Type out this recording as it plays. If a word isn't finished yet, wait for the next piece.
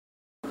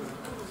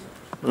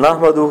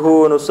نحمده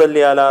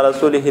ونصلي على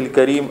رسوله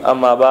الكريم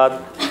اما بعد.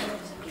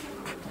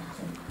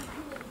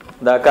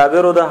 دا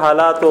کابرو د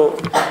حالاتو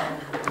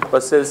په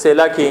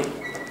سلسله کې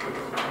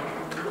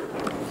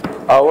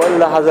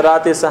اول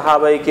حضرات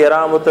صحابه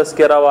کرام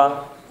تذکرہ وا،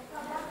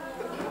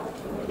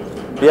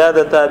 بیا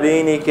د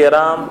تابعین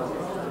کرام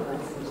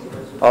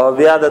او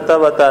بیا د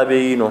تبع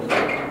تابعینو.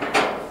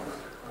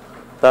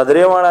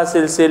 تدریوانا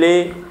سلسله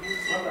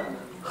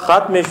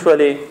ختم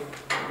شولې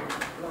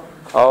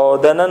او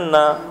د نن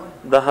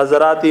د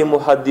حضرات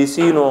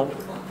محدثینو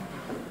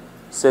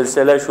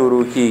سلسله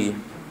شروع کیږي.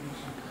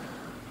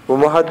 و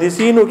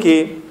محدثینو کې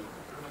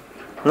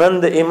نن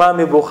د امام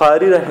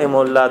بخاری رحم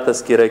الله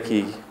تذکرہ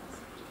کیږي.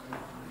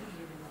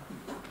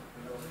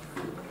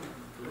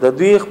 د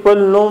دوی خپل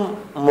نوم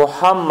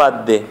محمد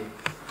دی،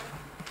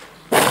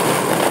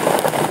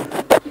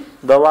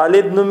 د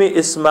والد نوم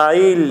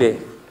اسماعیل دی،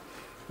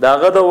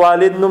 داغه د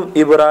والد نوم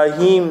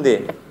ابراهیم دی،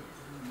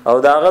 او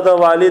داغه د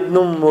والد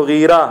نوم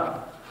مغیره،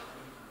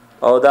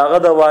 او داغه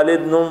د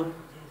والد نوم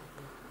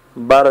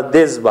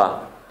بردزبا.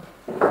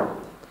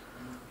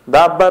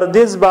 دا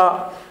بردزبا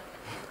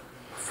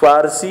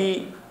فارسی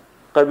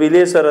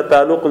قبیله سره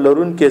تعلق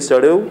لرون کې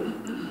سړیو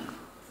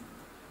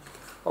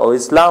او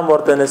اسلام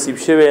ورته نصیب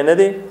شوی نه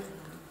دی،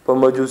 په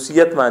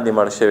مجوسیت باندې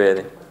مړ شوی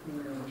دی.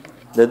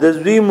 د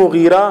دوی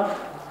مغیره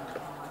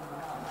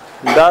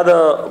دا د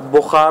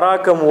بخارا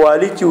کوم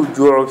والی چې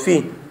جعفی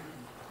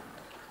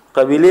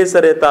قبیله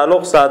سره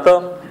تعلق ساته،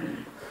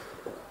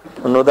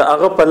 نو د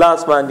هغه په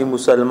لاس باندې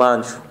مسلمان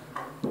شو.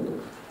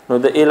 نو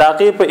د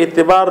علاقې په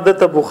اعتبار د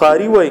ته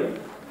بخاری وای،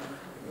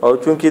 او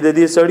چونکی د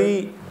دې سړی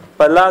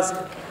په لاس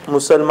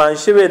مسلمان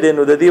شوی دی،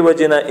 نو د دې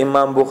وجنه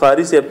امام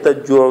بخاری سے ابت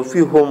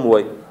جعفی هم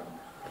وای.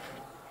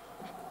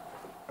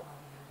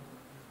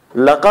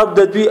 لقب د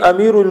دوی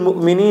امیر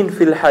المؤمنین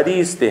فی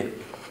الحدیث ته،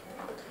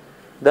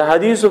 د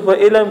حدیث په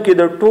علم کې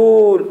د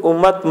ټول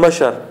امت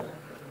مشر.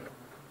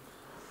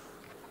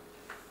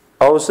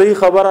 او صحیح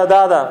خبره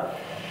ده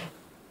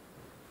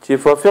چې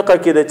په فقہ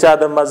کې د چا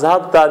د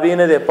مذهب تابع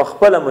نه دی، په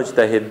خپل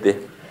مجتهد دی.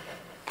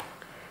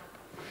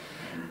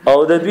 او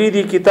د دوی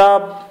دی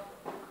کتاب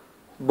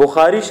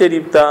بخاری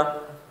شریف ته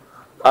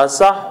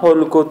اصح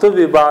الکتب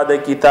بعد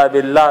کتاب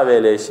الله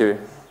ویلې شوی.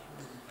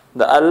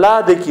 د الله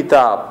د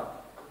کتاب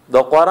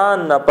د قران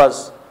نه پس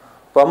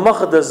په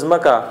مخ د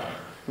ځمکه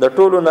د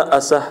ټولو نه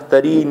اصح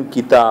ترین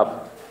کتاب.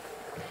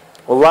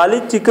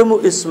 والد چې کوم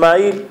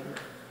اسماعیل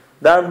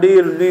دا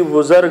ډیر لوی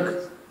بزرگ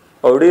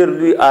او ډیر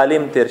لوی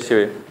عالم تیر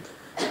شوی.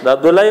 د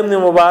عبد الله ابن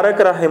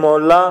مبارک رحم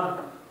الله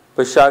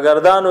په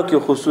شاګردانو کې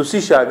خصوصي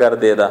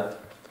شاګرد دی.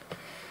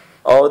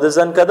 او د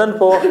زنکدن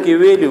په وخت کې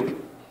ویلو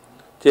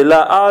چې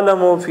لا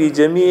اعلم فی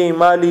جميع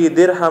مالی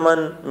درهما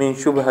من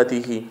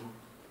شبهته.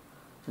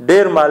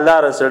 ډیر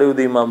مالدار سړیو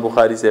د امام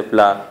بخاری سے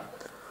پلا.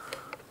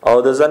 او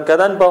د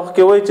زنکدن په وخت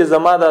کې وای چې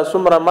زما د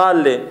څومره مال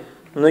له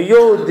نو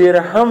یو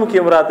درهم کې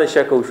مراته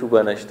شک او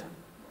شوبه نشته.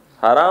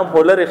 حرام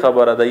هولره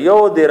خبره ده، یو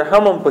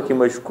درهم هم پکې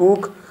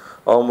مشکوک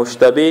او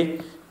مشتبه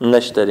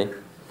نشته.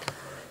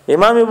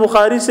 امام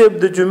بخاری صاحب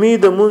د جمعې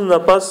د مونږ نه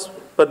پس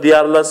په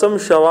 14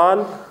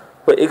 شوال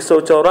په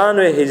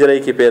 194 هجری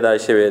کې پیدا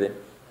شوی دی.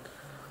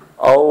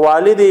 او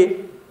والد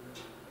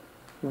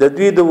د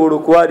دوی د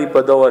وړوکوالي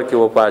په دور کې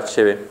وفات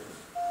شوی.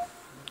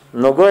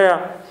 نو گویا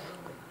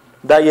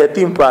دا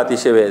یتیم پاتې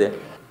شوی دی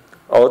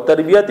او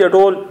تربیت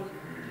ټول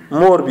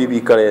مور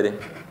بیبي کړی دی.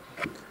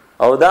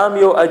 او دام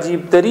یو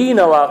عجیب ترین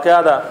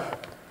واقعا ده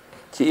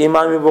چې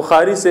امام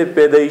بخاری سے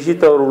پیدایشي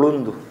تور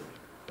وړوندو،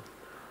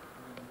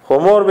 خو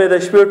مور به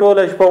د شپې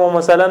ټوله شپه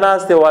مسله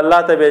ناسته او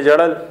الله ته به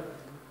جړل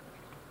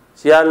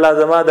چې الله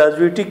زما د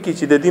ازوی ټیک کی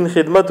چې د دین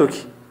خدمت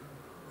وکي.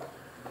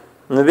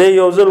 نو به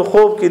یو ځل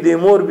خوب کې د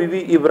مور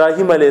بیبي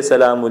ابراهیم علی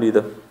السلام ولید،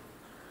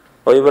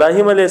 او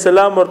ابراهیم علی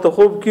السلام ورته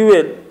خوب کې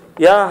ویل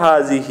یا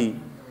هذه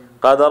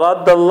قد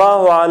رد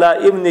الله على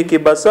ابنك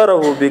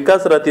بصره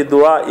بكثرة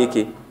دعائك.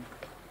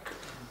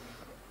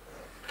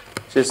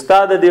 چې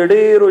ستاد د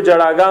ډېرو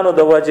جړاګانو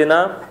د وجنه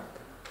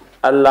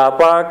الله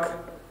پاک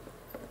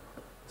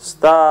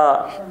ستا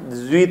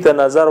زوی ته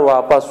نظر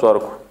واپس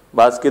ورکو.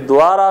 باز کې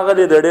دعا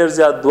راغلي د ډېر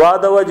زیات دعا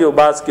د وجه، او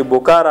باز کې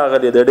بوکا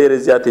راغلي د ډېر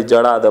زیات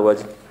جړا د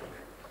وجه.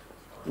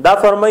 دا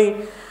فرمای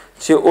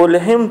چې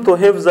الهمت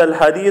حفظ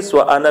الحديث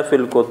وانا في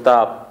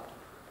الكتاب.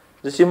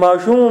 چې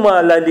ماشوم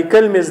لا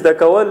لیکل مزد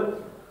کول،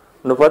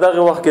 نو په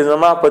دغه وخت کې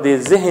زما په دې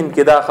ذهن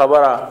کې دا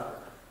خبره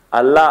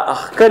الله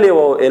اخکلی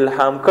او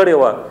الهام کړی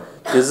و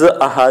چې زه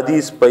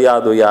احادیث په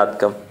یاد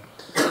کم.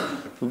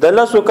 د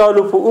لسو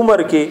کالو په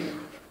عمر کې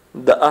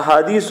د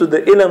احادیثو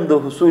د علم د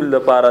حصول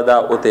لپاره دا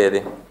اوته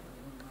دي.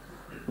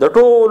 د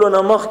ټولو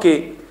نمخ کې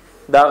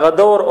دا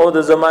غدور او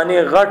د زمانه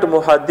غټ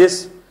محدث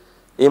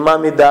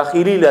امام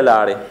داخلی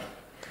لاله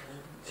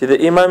چې د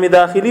امام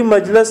داخلی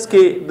مجلس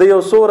کې د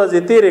یو سوره ز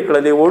تیر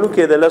کړلې وړو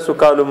کې د لسو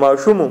کالو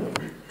ماشوم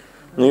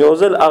نو یو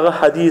ځل هغه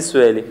حدیث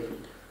ویلي.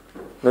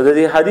 نو د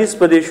دې حدیث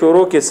په دې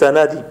شروع کې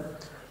سندي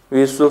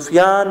وی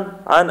سفیان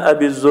عن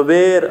ابي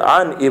الزبير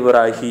عن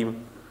ابراهيم.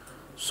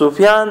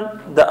 سفیان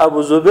د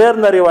ابو زبیر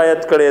نه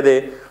روایت کړی دی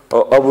او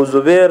ابو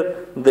زبیر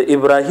د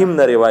ابراهیم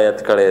نه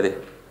روایت کړی دی.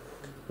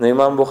 نو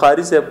امام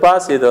بخاری سے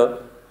پاسې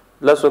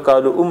د لسو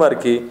کالو عمر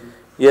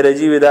کې یره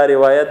جی دا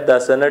روایت دا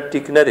سند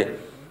ټیک نه دی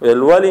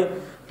ولی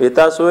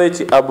تاسو وایي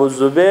چې ابو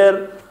زبیر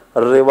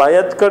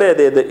روایت کړی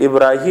دی د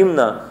ابراهیم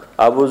نه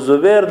ابو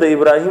زبیر د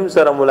ابراهیم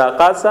سره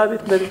ملاقات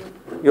ثابت نه دی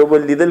یو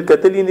بل لیدل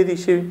کتل نه دي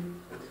شوی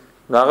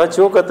نو هغه چې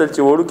وکتل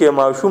چې وړو کې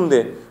معصوم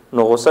دی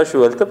نو غوسه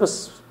شو ولته پس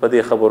په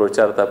دې خبرو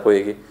چرته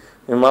پويږي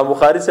امام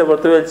بخاری سے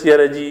ورته ویل چې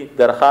یره جی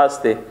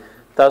درخواست ته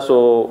تاسو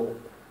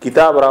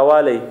کتاب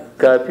راوالی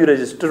کاپی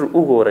رجسٹر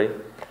وګورئ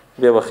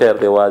به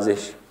بخیر دی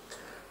واضح شي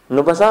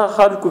نو بس هغه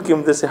خلکو کې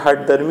هم د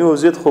صحت درمي او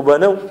زید خو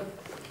بنو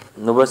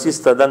نو بس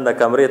استدن د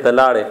کمرې ته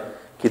لاړې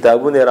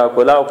کتابونه را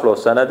کولاو کړو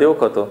سند یو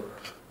کتو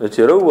نو چې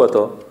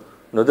وروته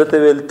نو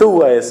دته ویل ته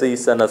وایې صحیح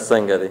سند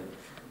څنګه دی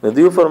نو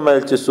دوی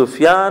فرمایل چې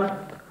سفیان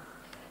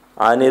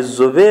عن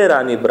الزبیر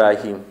عن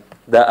ابراهیم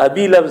دا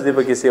ابي لفظ دی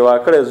پکې سیوا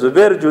کړي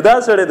زبیر جدا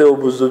سره دی او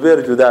ابو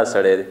زبیر جدا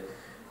سره دی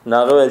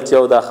ناغه ول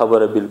چې دا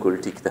خبره بالکل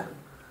ټیک ده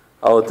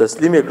او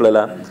تسلیم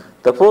کړله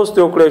تاسو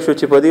ته وکړی شو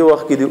چې په دې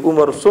وخت کې د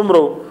عمر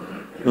څومره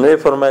نو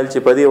فرمایل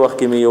چې په دې وخت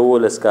کې مې یو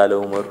لس کال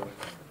عمر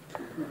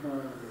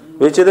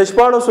وی چې د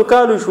 1400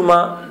 کالو شوما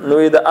نو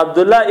د عبد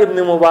الله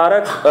ابن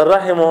مبارک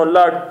رحمه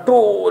الله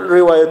ټول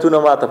روایتونه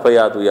ماته په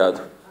یاد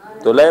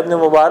عبد الله ابن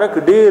مبارک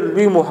ډیر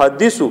لوی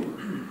محدثو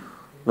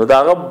نو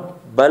داغه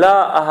بلا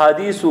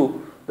احادیثو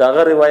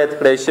داغه روایت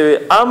کړی شوی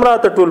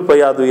امراته ټول په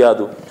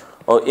یاد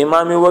او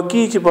امام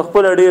وکی چې په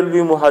خپل ډیر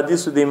لوی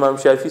محدث د امام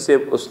شافعي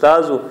صاحب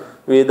استادو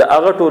وی د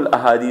هغه ټول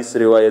احادیث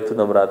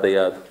روایتونه مراته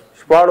یاد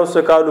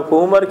 1400 کالو په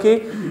عمر کې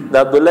د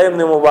عبد الله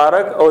ابن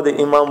مبارک او د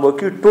امام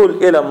وکی ټول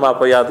علم ما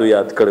په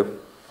یاد کړو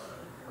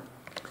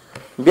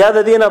بیا د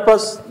دینه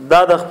پس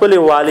دا د خپل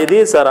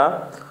والدې سره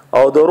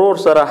او ضرور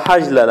سره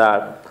حج لاله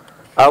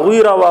اغوی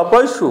را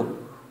واپس شو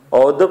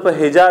او د په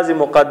حجاز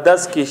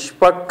مقدس کې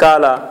شپږ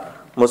کاله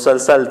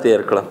مسلسل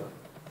تیر کړ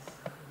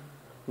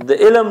د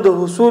علم د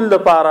حصول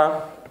لپاره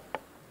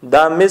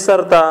دا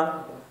مصر ته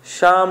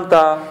شام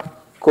ته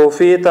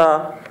کوفه ته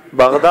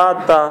بغداد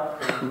ته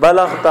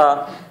بلخ ته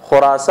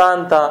خراسان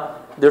ته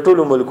د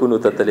ټولو ملکونو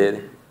ته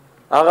تللی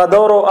هغه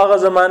دور او هغه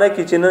زمانہ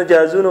کې چې نه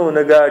جازونه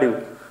نه گاډیو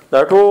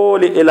دا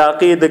ټول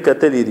علاقې د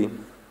کتلې دي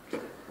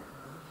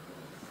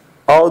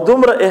او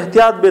دومره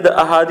احتیاط به د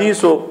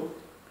احادیثو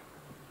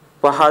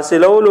په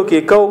حاصلولو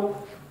کې کو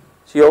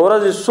چې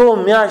اورځ سو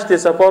میاشتې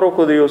سفر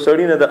وکړو د یو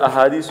سړی نه د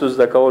احادیثو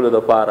زده کولو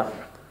لپاره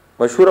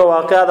مشهور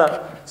واقعا ده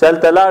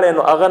سلسلہ لاړې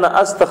نو هغه نه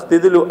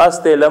استخدلو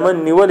است لمن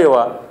نیولې و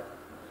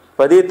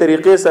په دې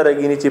طریقې سره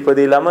غینی چې په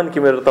دې لمن کې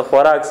مرته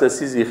خوراک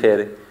سسیزي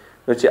خیره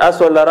نو چې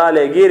اصل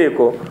لراله ګیره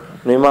کو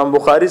نو امام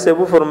بخاری سے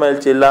وہ فرمایل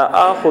چې لا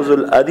اخذ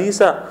الحديث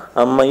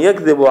اما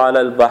يكذب على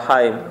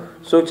البهائم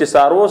سوچ چې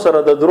سارو سره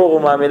د دروغ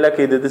معاملې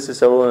کې د دې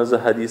سړو نه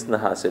حدیث نه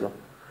حاصلو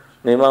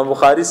نو امام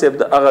بخاری سے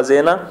د اغه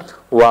زینا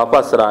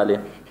واپس رااله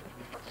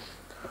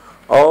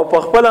او په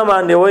خپل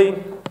باندې وای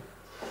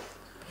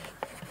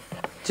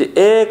چې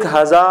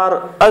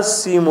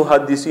 1080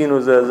 محدثین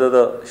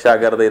زړه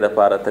شاګردې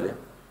لپاره تلل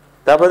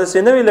دا به څه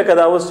نه ویل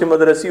کدا اوس چې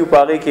مدرسې او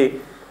پاغي کې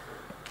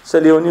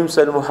سلیونیم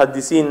سل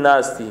محدثین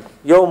ناس دي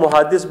یو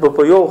محدث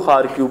په یو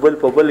خار کې بل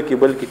په بل کې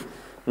بلکې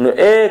نو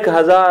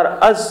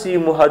 1080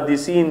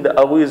 محدثین د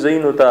اغوی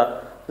زینو ته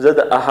زد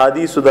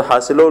احادیث د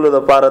حاصلولو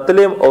لپاره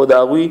تلم او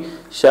د اغوی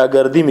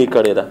شاګردی می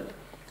کړی دا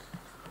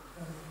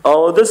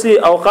او دسي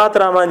اوقات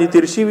را باندې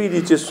ترشي وی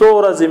دي چې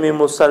سوره زمي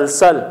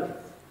مسلسل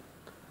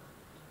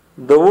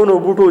دونو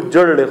بوټو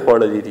جړلې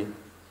خوړلې دي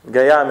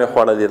غیا می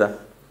خوړلې ده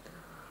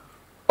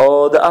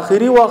او د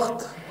اخیری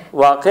وخت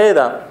واقع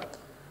ده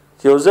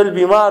چې یو ځل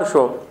بیمار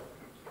شو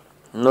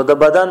نو د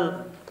بدن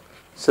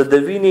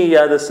سدوینی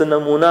یا د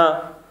سنمونه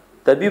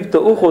طبيب ته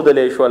او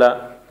خودلې شولا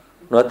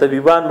نو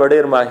طبيبان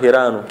ډېر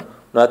ماهرانو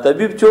نو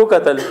طبيب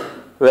چوکتل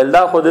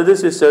ولدا خود د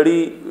سړی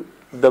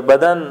د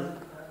بدن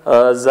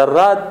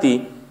ذرات دي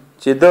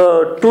چې د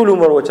ټول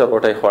عمر وچه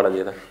روټي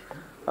خوړلې ده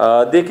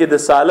د کې د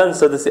سالن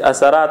صد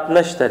اثرات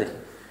نشته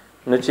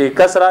نو چې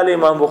کسر علی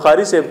امام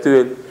بخاری صاحب ته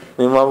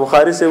امام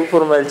بخاری صاحب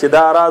فرمایل چې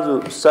دا رازو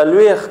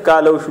سلويخ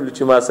کالو شول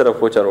چې ما سره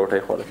وچه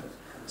روټي خوړل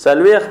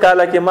سلويخ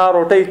کاله کې ما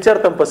روټي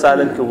چرتم په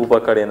سالن کې وبا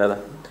کړي نه ده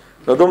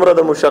نو دومره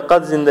د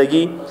مشقت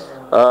زندگی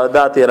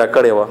دا تیرا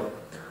کړي و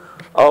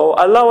او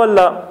الله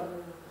والله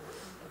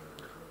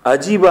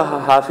عجیب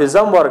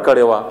حافظم ور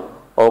کړي و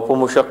او په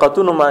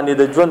مشقتونو باندې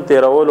د ژوند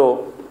تیرولو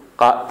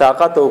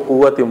طاقت او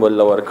قوت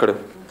مولا ور کړي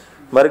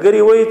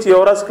مرګري وای چې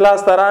اورس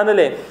کلاس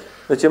ترانلې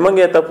چې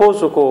مونږه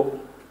تاسو کو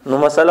نو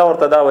مسله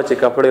ورته دا و چې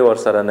کپڑے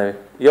ور سره نه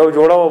یو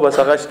جوړاو بس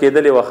غش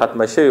کېدلې و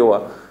ختمه شوی و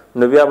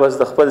نو بیا بس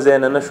د خپل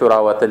ځین نه شو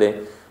راوتلې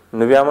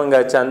نو بیا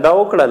مونږه چاندا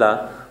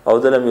وکړه او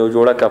دلم یو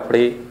جوړه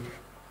کپڑے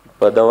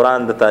په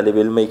دوران د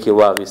طالب علمي کې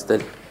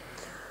واغستل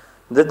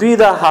د دوی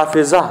د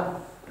حافظه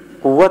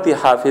قوت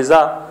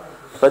حافظه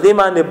په دې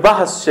باندې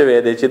بحث شوی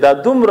دی چې دا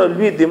دومره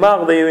لوی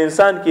دماغ د یو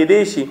انسان کې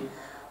دی شي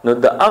نو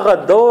د هغه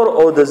دور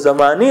او د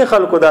زماني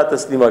خلکو دا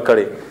تسلیمه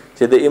کړي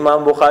چې د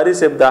امام بخاری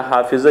صاحب د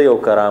حافظه یو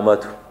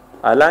کرامت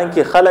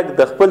الانکه خلق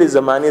د خپل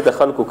زماني د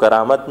خلکو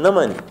کرامت نه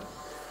مني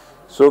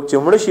څوک چې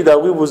مړ شي دا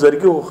وی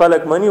بزرګي خو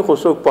خلق مني خو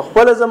څوک په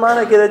خپل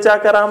زمانه کې د چا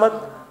کرامت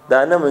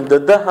دا نه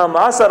د هم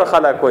عصر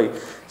خلق وي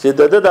چې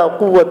د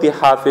قوت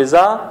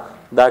حافظه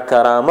دا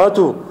کرامت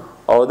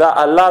او دا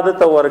الله د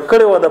تور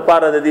کړي و د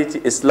پاره د دې چې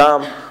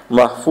اسلام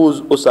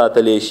محفوظ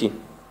اوساتلی شي.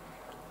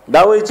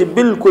 دا وایي چې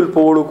بالکل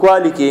په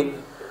وړوکوالي کې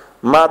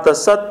ما ته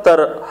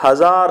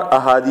 70,000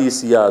 احادیث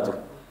یادو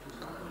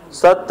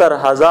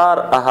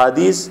 70,000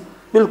 احادیث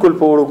بالکل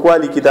په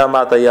وړوکوالي کې دا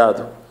ما ته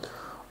یادو.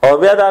 او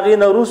بیا د هغې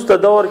نه وروسته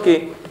دور کې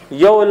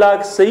 1 لاک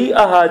صحیح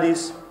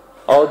احادیث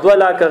او 2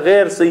 لاک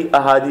غیر صحیح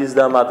احادیث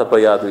دا ما ته په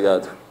یادو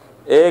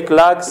 1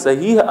 لاک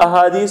صحیح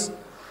احادیث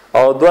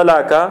او 2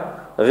 لاک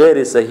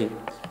غیر صحیح.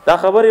 دا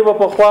خبرې به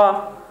پخوا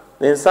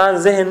د انسان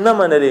ذهن نه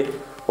منلې،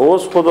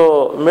 اوس خو د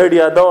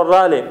میډیا دور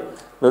رالی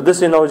نو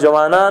داسې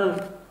نوجوانان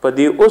په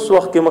دې اوس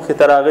وخت کې مخې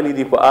ته راغلي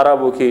دي په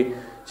عربو کې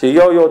چې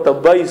یو ته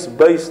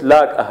 22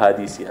 لاک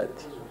احادیث یاد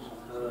دي.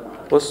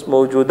 اوس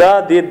موجوده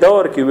دې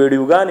دور کې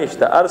ویډیوګانې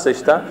شته، ارڅه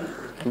شته،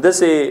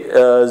 داسې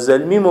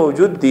ظلمي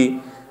موجود دي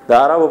د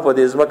عربو په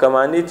دې ځمکه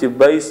باندې چې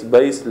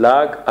 22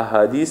 لاک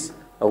احادیث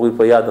هغوی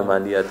په یادو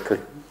باندې یاد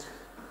کړي.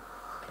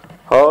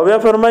 او بیا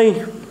فرمایي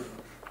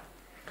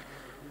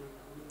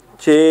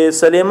چې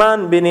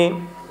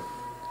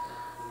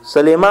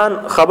سلیمان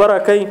خبره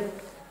کوي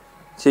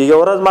چې یو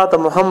ورځ ما ته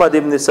محمد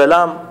ابن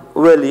سلام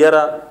ویل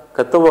یره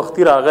که ته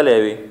وختي راغلی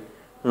وي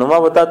نو ما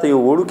به تا ته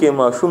یو وړوکی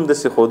ماشوم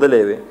داسې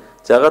ښودلی وي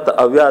چې هغه ته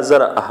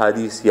 80,000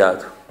 احادیث یاد.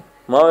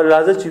 ما ویل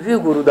راځه چې ویې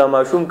ګورو دا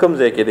ماشوم کوم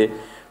ځای کې دی.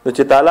 نو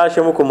چې تلاش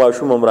مو کو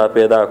ماشوم هم را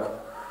پیدا کړو.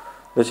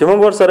 نو چې موږ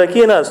ورسره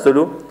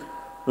کېناستلو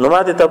نو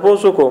ما ته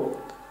تپوس وکړو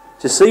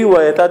چې صحیح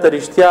وایې تا ته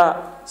رښتیا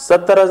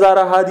 70,000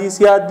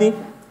 احادیث یاد دي؟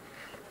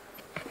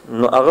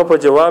 نو هغه په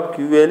جواب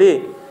کې ویلې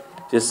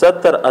چې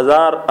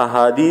 70,000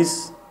 احادیث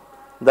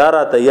دا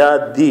راته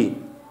یاد دي،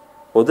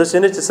 او داسې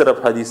نه چې صرف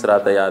حدیث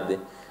راته یاد دي،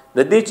 د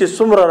دې چې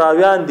څومره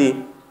راویان دي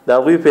د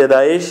هغوی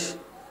پیدایش،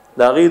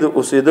 د هغوی د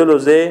اوسېدلو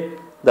ځای،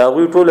 د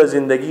هغوی ټوله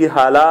زندگی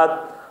حالات،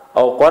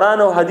 او قرآن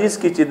او حدیث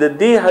کې چې د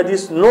دې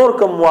حدیث نور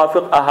کوم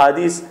موافق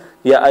احادیث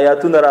یا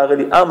آیاتونه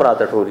راغلي هم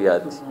راته ټول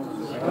یاد دي.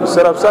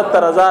 صرف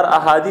 70,000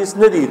 احادیث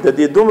نه دي، د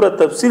دې دومره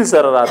تفصیل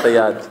سره راته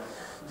یاد دي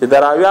چې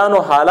د راویانو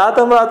حالات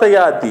هم راته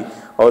یاد دي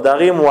او د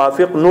هغې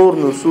موافق نور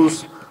نصوص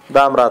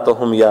دا هم راته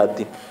هم یاد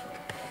دي.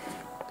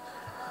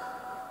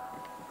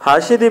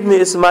 حاشد ابن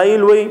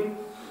اسماعیل وی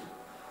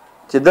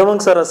چې د موږ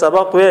سره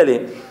سبق ویلی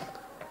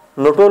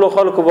نو ټولو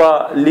خلکو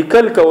به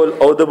لیکل کول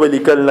او د به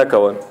لیکل نه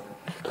کول.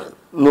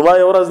 نو ما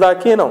یو ورځ دا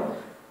کېنم،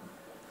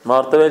 ما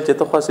ورته ویل چې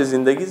ته خو هسې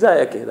زندګي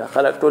ضایع کړې، دا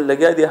خلک ټول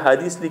لګیا دي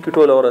حدیث لیکي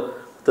ټوله ورځ،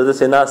 ته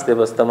داسې ناست دی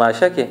بس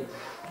تماشه کې،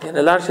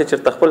 یعنې لاړ شه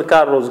چېرته خپل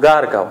کار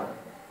روزګار کوه.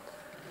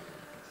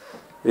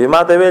 وی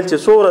ما ته ویل چې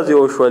څو ورځې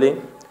وشولې؟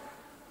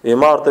 وی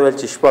ما ورته ویل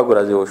چې 6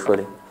 ورځې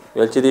وشولې.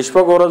 ویل چې د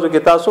 6 ورځو کې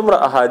تا څومره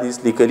احادیث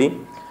لیکلي؟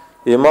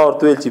 وی ما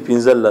ورته ویل چې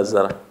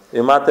 15,000.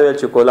 وی ما ته ویل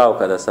چې کولاو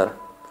که د سره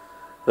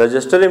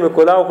رجسټر مې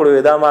کولاو کړو،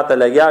 وی دا ما ته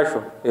لګیا شو.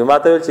 وی ما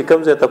ته ویل چې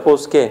کوم ځای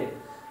تپوس کې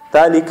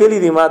تا لیکلي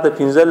دي؟ ما ته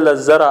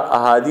 15,000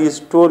 احادیث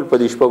ټول په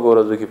دې 6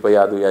 ورځو کې په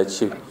یادو یاد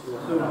شوي.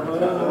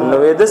 نو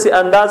داسې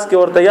انداز کې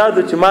ورته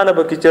یادو چې ما نه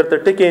به کې چېرته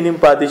ټکې نیم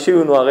پاتې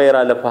شوي نو هغه یې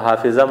راله په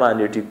حافظه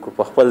باندې ټیک کو،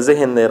 په خپل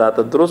ذهن نه یې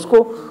راته درست کو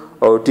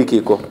او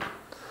ټیکې کو.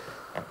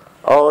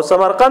 او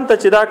سمرقند ته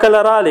چې دا کله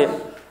رالی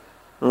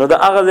نو د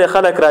هغه ځای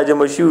خلک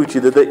راجمع شوي چې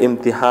د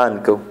امتحان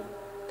کو.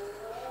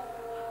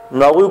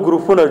 نو هغوی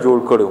ګروپونه جوړ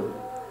کړو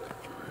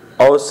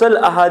او 100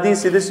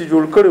 احادیث یې داسې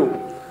جوړ کړو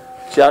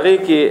چې هغې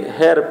کې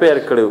هیر پیر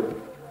کړو،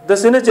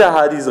 داسې نه چې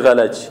احادیث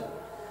غلط شي.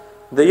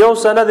 د یو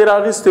سند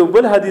راغیستی او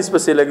بل حدیث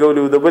پسې لګولی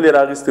او د بل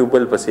راغیستی او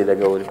بل پسې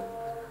لګولی.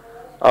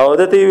 او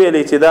ده ته یې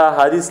ویلی چې دا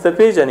حدیث ته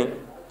پیژنې؟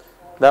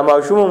 دا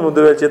ماشوم مو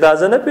د ویل چې دا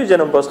زه نه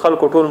پیژنم. بس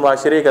خلکو ټول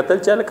معاشرې کتل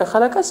چې هلکه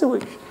خلک هسې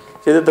وایي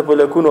چې ده ته په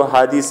لکونو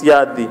حدیث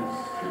یاد دي.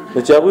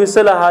 نو چې هغوی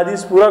 100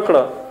 حدیث پوره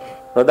کړه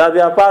نو دا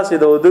بیا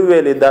پاسېده او ده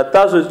ویلې دا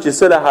تاسو چې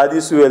 100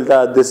 حدیث ویل دا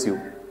داسې وو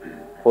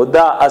خو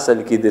دا اصل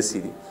کې داسې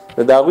دي.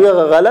 نو د هغوی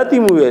هغه غلطي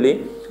مو ویلې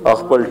او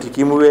خپل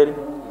ټکي مو ویلې.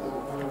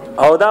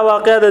 او دا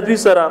واقعه د دوی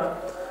سره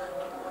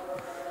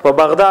په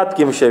بغداد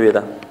کې هم شوې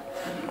ده.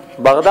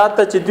 بغداد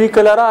ته چې دوی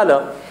کله راله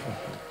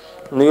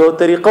نو یو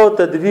طریقه او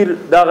تدبیر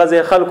دغه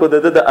ځای خلکو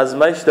د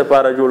ازمایش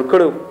دپاره جوړ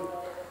کړو.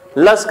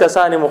 10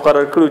 کسان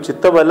مقرر کړو چې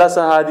ته به 10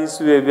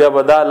 حدیث وی، بیا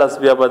به دا 10،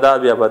 بیا به دا،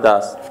 بیا به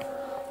داس.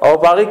 او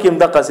په هغې کې هم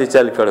دقسې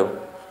چل کړو،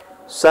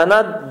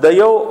 سند د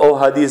یو او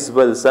حدیث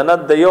بل،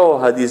 سند د یو او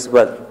حدیث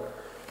بل.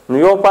 نو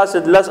یو پاسې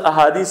 10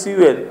 احادیث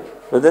ویل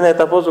نو د نه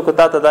تپوس وکړو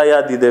تا ته دا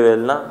یاد دي؟ د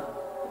ویل نه.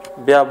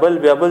 بیا بل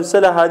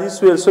 100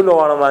 حدیث ویل 100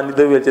 واړه باندې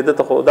د ویل چې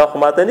ته خو دا خو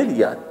ماته نه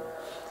دي یاد.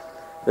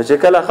 نو چې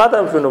کله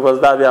ختم شو نو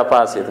بس دا بیا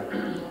پاسېده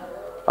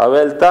او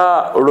ویل تا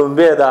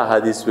وړومبی دا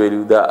حدیث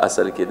ویلو دا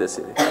اصل کې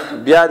داسې دی،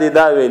 بیا دې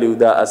دا ویلو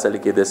دا اصل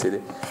کې داسې دی.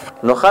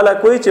 نو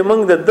خلک وایي چې موږ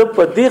د ده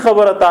په دې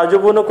خبره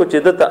تعجب ونه کړو چې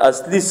ده ته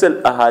اصلي 100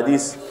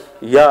 احادیث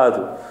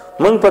یادو.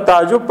 موږ په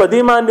تعجب په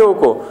دې باندې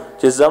وکړو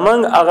چې زموږ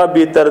هغه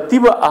بې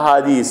ترتیبه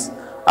احادیث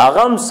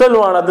هغه هم 100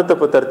 واړه ده ته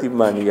په ترتیب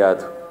باندې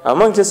یادو،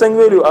 موږ چې څنګه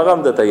ویلو هغه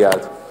هم ده ته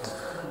یادو.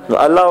 نو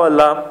الله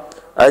والله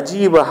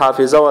عجیب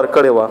حافظه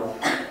ورکړې وه.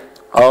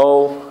 او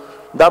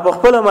دا په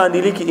خپله باندې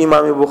لیکي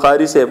امام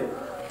بخاری صاحب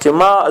چې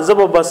ما زه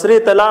به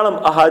بصرې ته لاړم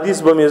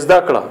احادیث به مې زده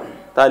کړه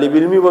طالب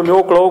علمي به مې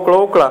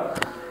وکړه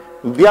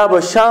بیا به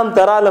شام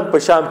ته رالم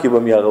په شام کې به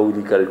مې هغه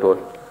ولیکل ټول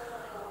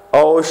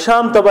او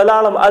شام ته به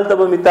لاړم هلته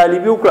به مې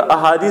طالبي وکړه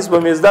احادیث به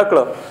مې زده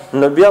کړه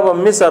نو بیا به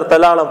مصر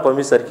ته لاړم په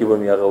مصر کې به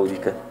مې هغه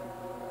ولیکل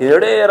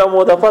ډېره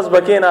موده پس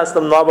به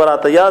کېناستم نو به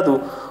راته یاد و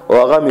او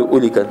هغه مې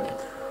ولیکل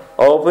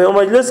او په یو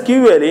مجلس کې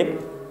ویلې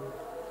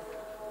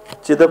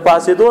چې د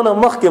پاسېدو نه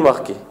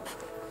مخکې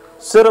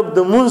صرف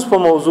د مونځ په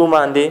موضوع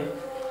باندې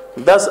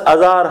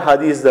 10,000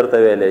 حدیث درته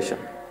ویلی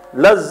شم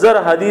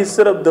 10,000 حدیث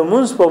صرف د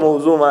مونځ په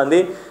موضوع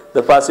باندې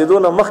د پاسېدو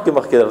نه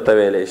مخکې درته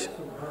ویلی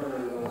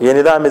شم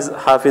یعنی دا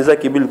حافظه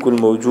کې بالکل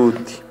موجود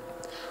دي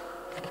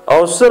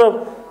او صرف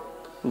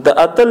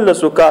د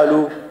 18 کالو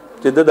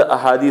چې د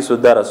احادیثو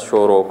درس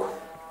شروع کو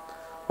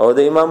او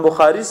د امام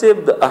بخاری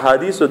صاحب د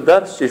احادیثو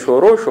درس چې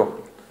شروع شو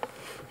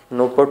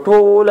نو په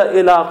ټوله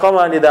علاقه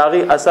باندې د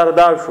هغې اثر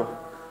دار شو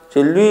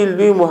چې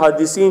لوی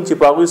محدثین چې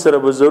په هغوی سره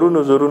به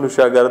زرونو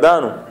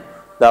شاګردانو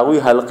د هغوی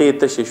حلقې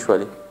تشې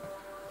شولې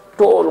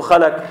ټول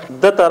خلک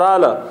دته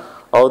راله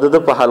او د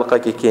په حلقه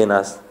کې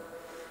کېناست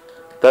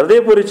تر دې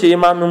پورې چې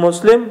امام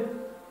مسلم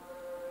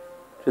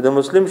چې د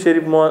مسلم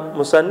شریف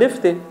مصنف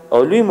دی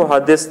او لوی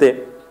محدث دی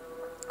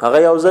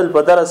هغه یو ځل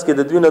په درس کې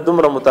د دوی نه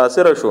دومره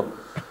متاثره شو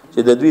چې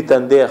د دوی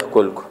تندی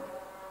ښکل کو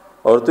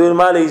او ورته ویل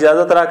مال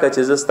اجازت راکړه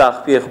چې زه ستا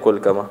خپې ښکل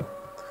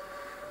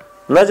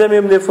کړم نجم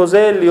ابن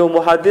فضیل یو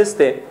محدث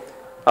دی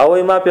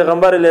او ما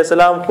پیغمبر علیه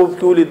السلام خوب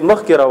کې ولید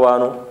مخکې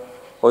روانو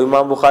او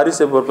امام بخاری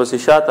صاحب ورپسې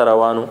شاته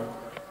روانو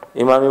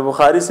امام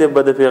بخاری صاحب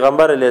به د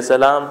پیغمبر علیه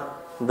السلام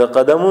د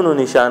قدمونو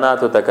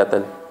نشاناتو ته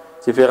کتل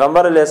چې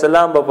پیغمبر علیه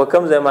السلام به په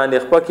کوم ځای باندې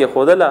خپه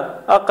کېښودله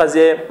هغه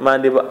ځای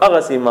باندې به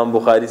هغسې امام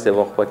بخاري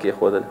صاحب خپه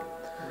کېښودل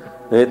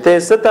نو ته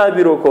څه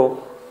تعبیر وکړو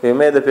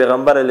مې د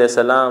پیغمبر علیه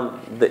السلام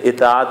د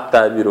اطاعت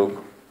تعبیر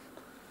وکړو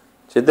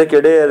چې دکې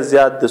ډېر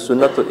زیات د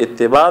سنتو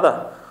اتباع ده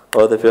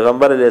او د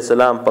پیغمبر علیه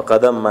السلام په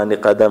قدم باندې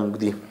قدم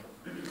ږدي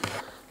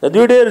د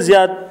دوی ډېر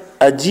زیات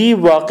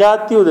عجیب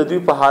واقعات دي او د دوی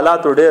په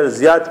حالاتو ډېر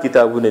زیات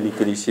کتابونه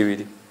لیکلي شوي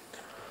دي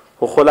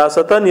خو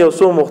خلاصتا یو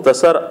څو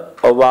مختصر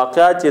او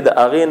واقعات چې د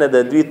هغې نه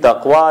د دوی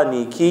تقوا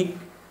نیکي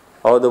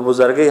او د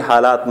بزرګۍ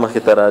حالات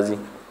مخې ته راځي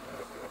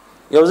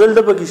یو ځل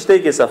د په کشتۍ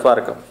کې سفر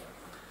کوم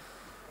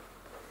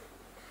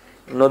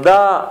نو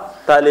دا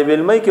طالب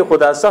علمۍ کې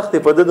خدا سخت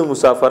په د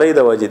مسافرۍ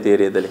د وجې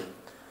تېرېدلې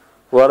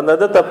ورنه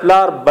د ته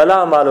پلار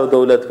بلا مال او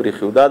دولت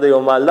پرېښي دا د یو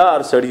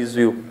مالدار سړي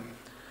زوی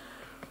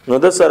نو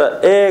د سره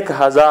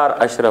 1000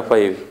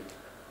 اشرفۍ وي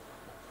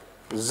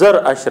 1000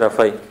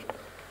 اشرفۍ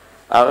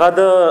هغه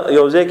د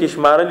یو ځای کې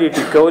شمارلې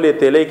ټیکولې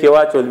تیلۍ کې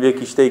واچول بیا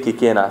کشتۍ کې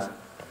کېناست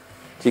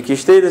چې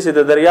کشتۍ داسې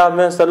د دریاب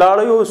منځ ته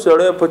لاړه یو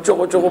سړی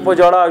په چغو په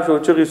ژړا شو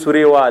چغې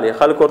سورې والې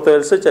خلک ورته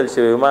ویل څه چل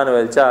شوی ما نه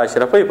ویل چا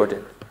اشرفۍ پټې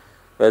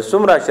ویل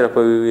څومره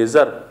اشرفۍ وي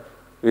 1000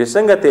 وی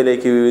څنګه تیلۍ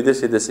کې وي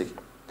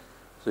داسې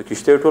زه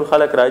کشتۍ ټول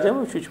خلک راجم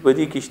شو چې په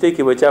دې کشتۍ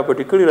کې به چا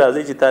پټې کړي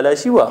راځي چې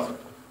تالاشي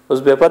واخلو اوس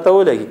بیا پته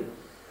ولګي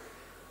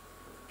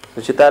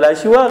چې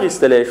تالاشي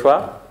واخیستلی شوه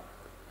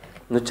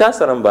نو چا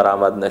سره هم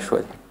برآمد نه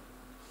شول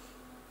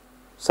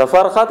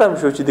سفر ختم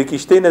شو چې د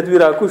کشتۍ نه دوی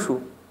راکوشو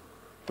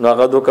نو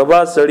هغه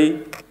دوکهباز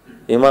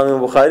سړي امام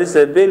بخاری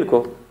صاحب بیل کو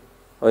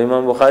او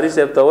امام بخاری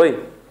صاحب ته وایي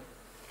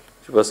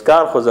چې بس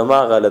کار خو زما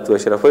غلط و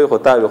اشرفۍ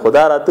خو تا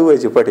خدا راته وایي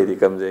چې پټې دي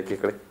کوم ځای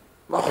کې کړې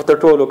ما خو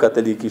ته ټولو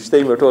کتلې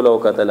کشتۍ مې ټوله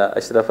وکتله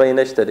اشرفۍ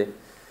نشته دی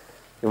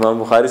امام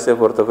بخاری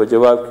صاحب ورته په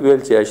جواب کې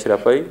ویل چې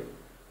اشرفۍ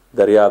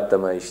دریاب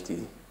ته ما ایشتي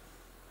دي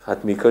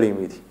ختمي کړي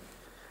مې دي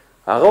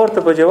هغه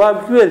ورته په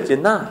جواب کې ویل چې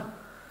نه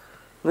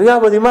نو یا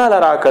به دې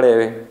ماله راکړی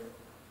وې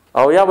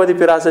او یا به دې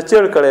پرې راسه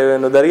چړ کړی وې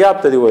نو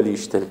دریاب ته دې ولې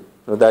ایشتلې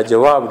نو دا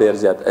جواب ډېر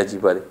زیات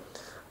عجیبه دی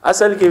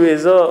اصل کې وې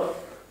زه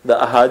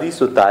د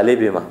احادیثو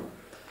طالب یم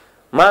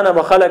ما نه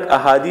به خلک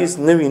احادیث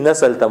نوي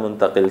نسل ته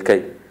منتقل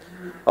کوي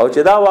او چې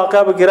دا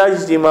واقعه به کې راشي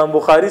چې امام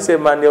بخاري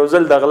صاحب باندې یو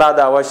ځل د غلا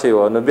دعوه شوې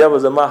وه نو بیا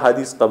به زما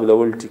حدیث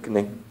قبلول ټیک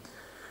نه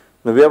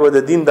نو بیا به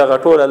د دین دغه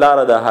ټوله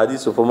لاره د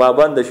حدیثو په ما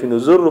بنده شي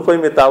نو 100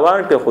 روپۍ مې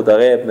تاوان کړې خو د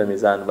غیب نه مې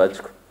ځان بچ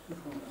کړو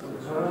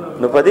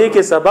نو په دې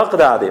کې سبق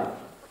دا دی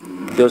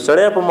یو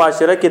سړی په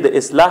معاشره کې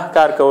د اصلاح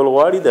کار کول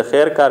غواړي د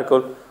خیر کار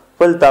کول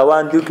خپل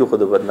تاوان دیو کې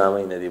خو د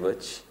بدنامۍ نه دی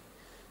بچ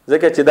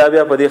ځکه چې دا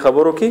بیا په دې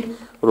خبرو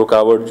کې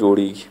رکاوټ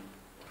جوړیږي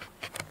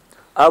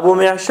ابو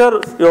معشر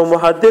یو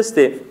محدث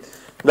دی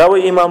دا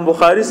وی امام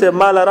بخاری سے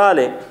مال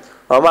رااله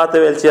او ما ته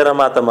ویل چې را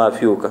ما ته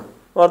معافي وکړه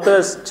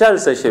ورته چل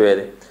څه شوی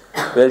دی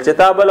ویل چې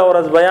تا بل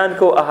ورځ بیان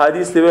کو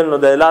احادیث دی ویل نو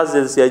د علاج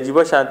د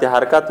عجیبه شانتي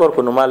حرکت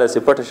ورکو نو مال سي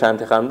پټه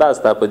شانتي خندا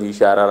ستا په دې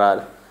اشاره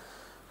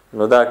رااله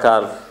نو دا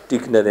کار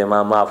ټیک نه دی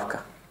ما معاف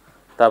کا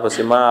تا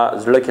پسې ما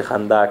زړه کې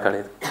خندا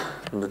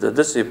کړې نو د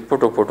دسې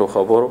پټو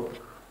خبرو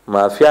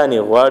معافیانی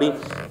غواړي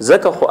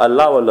ځکه خو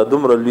الله ولا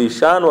دومره لوی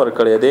شان ور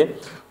کړی دی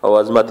او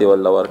عظمت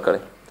ولا ور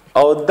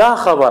کړی او دا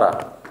خبره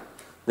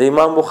د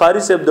امام بخاری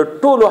صاحب د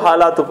ټولو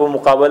حالاتو په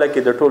مقابله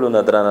کې د ټولو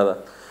نظرانه ده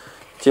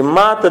چې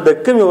ما ته د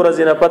کمی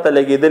ورځې نه پته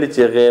لګېدلی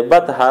چې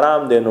غیبت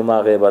حرام دی نو ما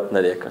غیبت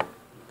نه دی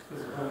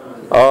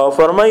کړ او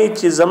فرمایي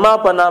چې زما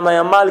په نامه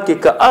اعمال کې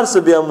که ارس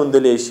بیا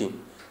موندلی شي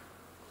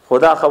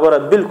خدا خبره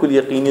بالکل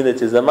یقیني ده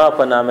چې زما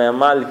په نامه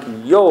اعمال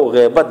کې یو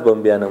غیبت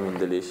بم بیا نه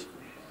موندلی شي.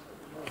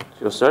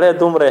 یو سړی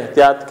دومره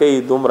احتیاط کوي،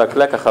 دومره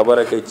کلکه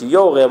خبره کوي چې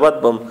یو غیبت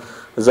بم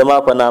زما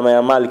په نامه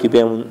اعمال کې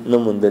بیا نه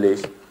موندلی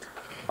شي.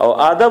 او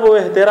ادب او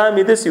احترام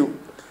یې داسې و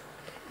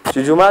چې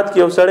جمعات کې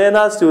یو سړی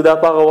ناست و، دا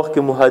په هغه وخت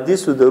کې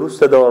محدث و، د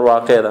وروسته دور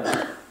واقع ده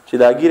چې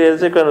دا ګیرې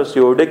ځکه نو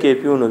یو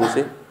ډکې پیو نو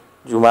داسې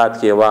جمعات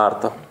کې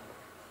وارته.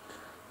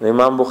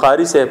 امام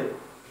بخاری صاحب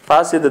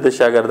پاسې د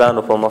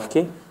شاګردانو په مخ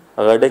کې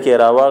هغه ډکې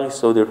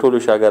راواغېستو، د ټولو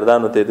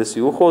شاګردانو ته یې داسې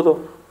وښودو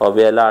او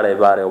بیا لاړې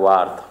بارې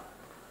وارته.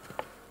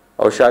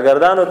 او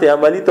شاګردانو ته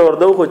عملي طور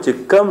ده خو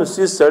چې کم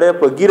څیز سړی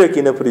په ګیره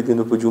کې نه پرېږدي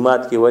نو په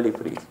جومات کې ولې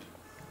پرېږدي؟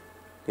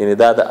 یعنې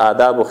دا د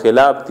آدابو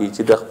خلاف دي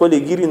چې د خپلې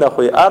ګیرې نه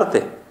خو یې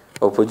ارته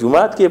او په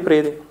جومات کې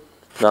پرېږدي.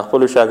 نو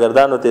خپلو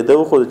شاګردانو ته یې ده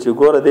وښودو چې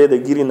ګوره دی د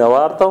ګیرې نه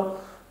وارته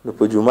نو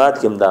په جومات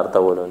کې هم د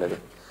ارتولو نه دی،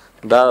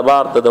 دا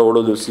بار ته د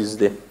وړلو څیز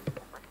دی.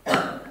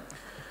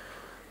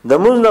 د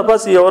مونځ نه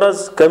پس یو ورځ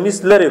کمیس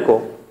لرې کو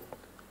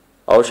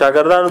او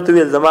شاګردانو ته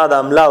ویل زما د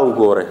املا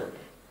وګورئ.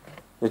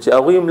 نو چې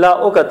هغوی املا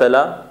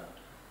وکتله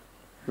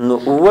نو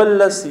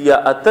 19 یا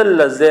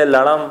 18 ځای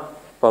لړم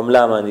په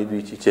املا باندې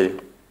دوی چیچلي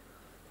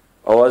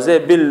او ځای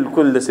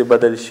بالکل داسې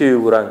بدل شوي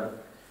و رنګ.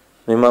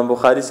 نو امام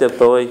بخاري صاحب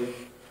ته وایي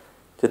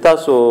چې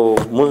تاسو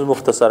مونځ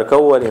مختصر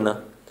کوو ولې نه؟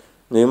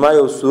 نو ما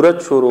یو صورت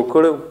شروع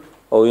کړو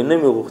او نه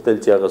مې غوښتل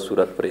چې هغه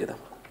صورت پرېږدم.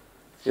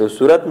 یو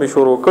صورت مې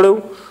شروع کړو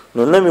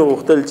نو نه مې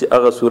غوښتل چې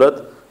هغه صورت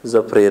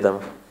زه پرېږدم.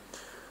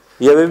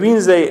 یوه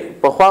وینځی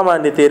په خوا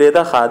باندې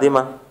تېرېده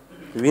خادمه،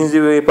 وینځي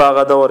وی په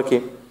هغه دور کې،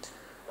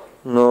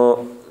 نو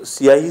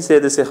سیاهي سه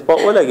د سخپه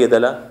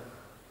ولګېدله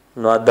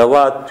نو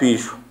دوا توی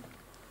شو.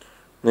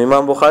 نو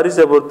امام بخاري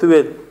صاحب ورته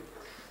ویل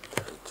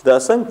چې دا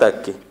څنګه تک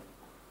کې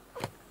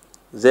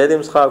زید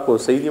مسخاق او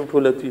سیدیم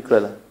ټوله توی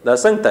کړله، دا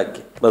څنګه تک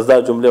کې؟ بس دا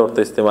جمله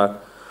ورته استعمال.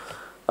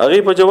 هغې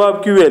په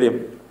جواب کې ویلې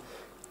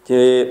چې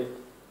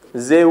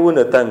زه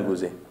ونه تنګ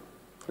وځې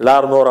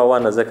لار نور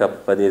روانه ځکه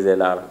په دې ځای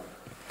لاړه.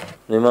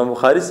 نو امام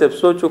بخاري صاحب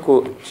سوچ وکړو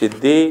چې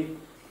دې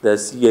د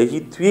سیاهي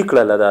توی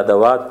کړله دا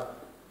دوات،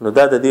 نو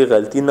دا د دې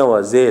غلطي نه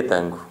وه، زه یې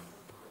تنګ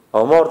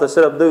او ما ورته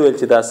صرف ده ویل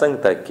چې دا څنګه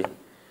تک کې؟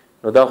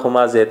 نو دا خو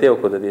ما زیاتې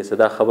وکړو د دې څه،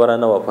 دا خبره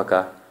نه وه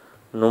پکار.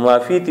 نو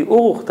معافي تې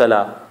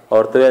وغوښتله او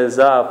ورته ویل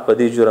زه په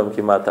دې جرم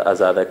کې ما ته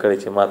ازاده کړې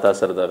چې ما تا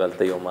سره د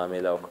غلطۍ یو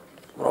معامله وکړه.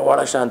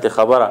 وړه شانتې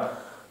خبره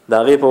د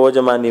هغې په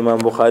وجه باندې امام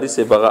بخاري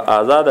صاحب هغه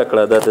ازاده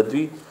کړه. دا د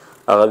دوی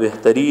هغه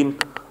بهترین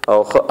او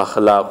ښه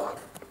اخلاق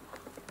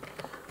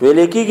ویل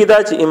کېږي. دا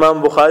چې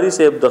امام بخاري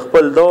صاحب د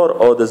خپل دور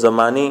او د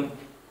زمانې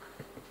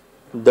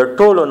د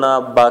ټولو نه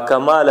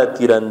باکماله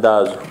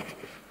تیرانداز،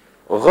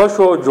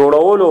 غشو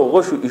جوړولو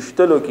غشو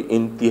اشتلو کې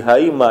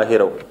انتهایی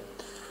ماهر و.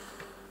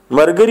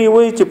 مرګري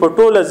وایي چې په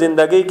ټوله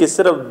زندګۍ کې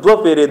صرف 2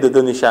 پیرې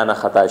د نشانه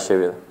خطا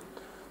شوی،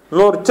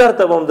 نور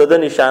چرته هم د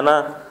نشانه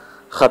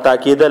خطا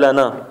کېدل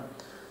نه.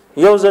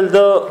 یو ځل د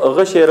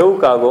غشې رو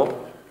کاغو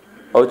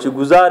او چې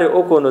گزارې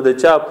وکړو نو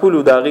د چا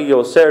پولو د هغې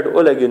یو سیډ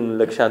ولګي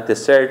نو لږ شانتې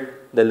سیډ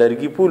د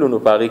لرګي پولو نو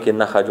په هغې کې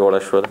نښه جوړه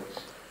شوه.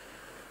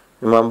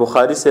 امام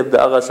بخاري صاحب د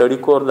هغه سړي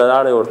کور له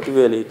لاړې ورته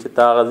ویلې چې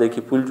تا هغه ځای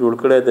کې پول جوړ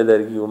کړی د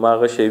لرګي او ما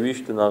غشی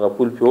ویشتو نو هغه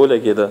پول پې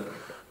ولګېده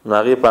نو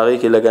هغې په هغې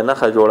کې لږه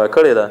نښه جوړه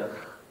کړې ده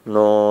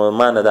نو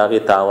ما نه د هغې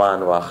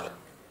تاوان واخله.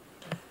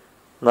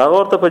 نو هغه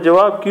ورته په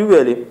جواب کې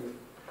وویلې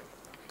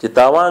چې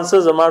تاوان څه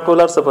زما ټول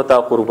هر څه په تا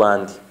قربان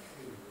دي،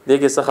 دې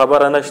کې څه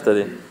خبره نشته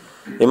دی.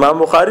 امام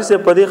بخاري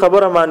صاحب په دې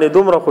خبره باندې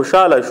دومره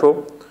خوشحاله شو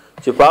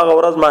چې په هغه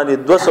ورځ باندې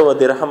 200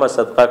 درهمه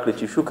صدقه کړي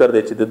چې شکر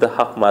دی چې د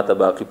حق ماته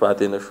باقي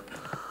پاتې نه شو.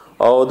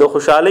 او د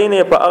خوشحالۍ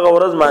نه په هغه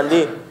ورځ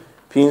باندې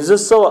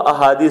 1500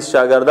 احادیث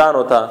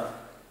شاګردانو ته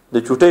د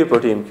چوټۍ په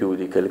ټیم کې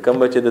ولیکل،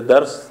 کوم چې د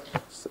درس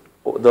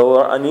د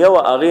انیه او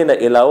هغې نه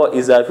علاوه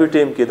اضافي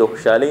ټیم کې د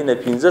خوشحالۍ نه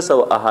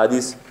 1500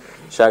 احادیث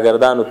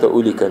شاګردانو ته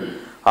ولیکل.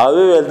 او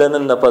ویل د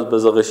نن نه پس به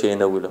زه غشی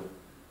نه ولم،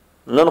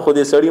 نن خو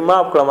دې سړي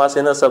معاف کړم،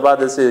 هسې نه سبا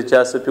داسې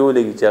چا څه پې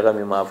ولګي چې هغه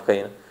مې معاف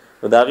کړي نه.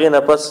 نو د هغې نه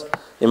پس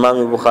امام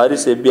بخاري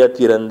صاحب بیا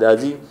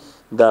تیراندازي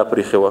دا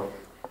پرېښې وه.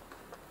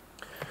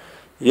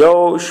 یو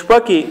شپه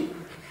کې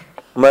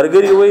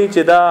مرګري وایي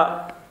چې دا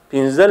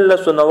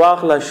 15 نه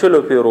واخله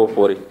 20 پیرو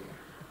پورې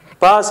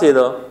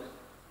پاسېده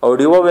او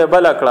ډیوه به یې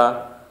بله کړه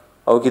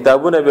او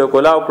کتابونه به یې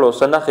کلاو کړو،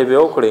 څه نښې به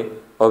یې وکړې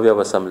او بیا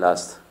به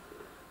سملاست.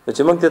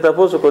 چې موږ ته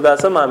تپوس وکړو دا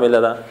څه معامله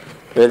ده؟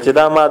 ویل چې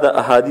دا ما د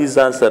احادیث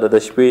ځان سره د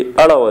شپې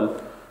اړول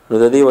نو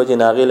د دې وجې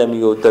نه هغې له مې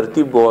یو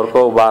ترتیب به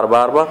ورکوو، بار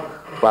بار به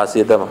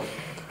پاسېدم.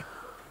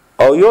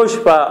 او یو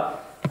شپه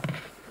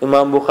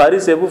امام بخاري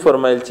صاحب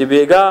وفرمیل چې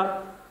بیګا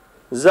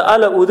زه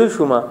اله اوده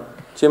شوم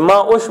چې ما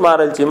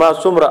وشمارل چې ما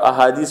څومره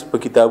احادیث په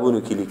کتابونو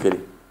کې لیکلي،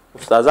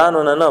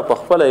 استادانو نه په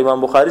خپله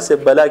امام بخاري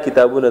صاحب بلا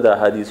کتابونه د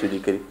احادیثو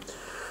لیکلي.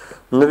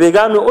 نو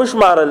بیګا مې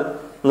وشمارل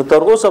نو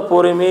تر اوسه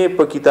پورې مې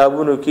په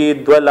کتابونو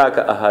کې 2 لک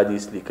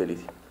احادیث لیکلي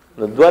دي.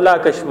 نو 2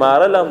 لک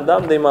شمارل هم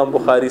دام د امام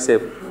بخاري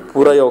صاحب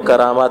پوره یو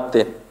کرامت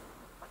دی.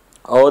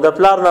 او د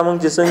پلار نه موږ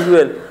چې څنګه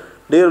ویل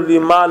ډېر لوی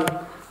مال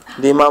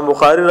د امام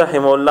بخاري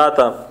رحمه الله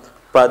ته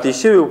پاتې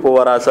شوي په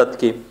وراثت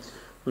کې،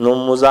 نو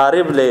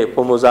مضارب له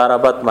په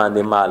مضاربت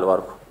باندې مال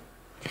ورکو.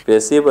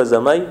 پیسې به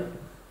زمای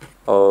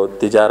او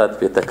تجارت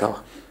په تکوا.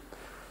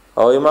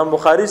 او امام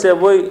بخاری صاحب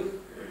وایي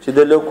چې د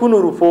لکونو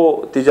روپو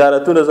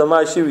تجارتونه زما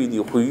شوي دي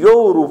خو 1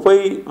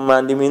 روپۍ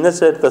باندې مې نه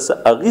سرته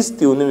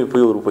اغیستي او نه مې په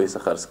 1 روپۍ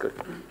څخه خرڅ کړي.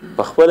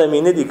 په خپله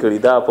مې نه دي کړي،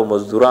 دا په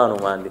مزدورانو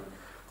باندې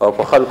او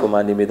په خلکو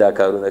باندې مې دا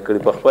کارونه کړي.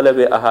 په خپله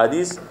به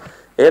احادیث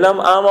علم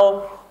عام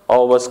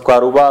او بس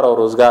کاروبار او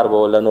روزګار به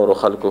ول نورو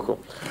خلکو کو.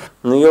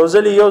 نو یو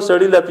ځل یو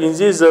سړی له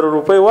 15,000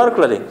 روپۍ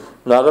ورکړلې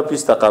نو هغه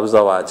پیسته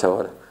قبضه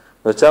واچول.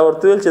 نو چا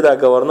ورته ویل چې دا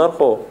گورنر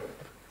خو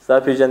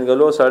صافي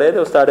جنګلو سړی دی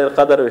او ستا ډېر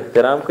قدر او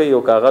احترام کوي.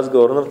 یو کاغذ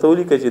گورنر ته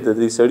ولیکه چې د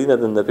دې سړي نه د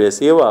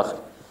پیسې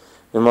واخلي.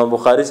 امام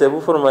بخاری صاحب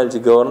فرمایل چې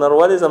گورنر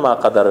ولې زما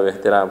قدر او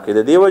احترام کوي؟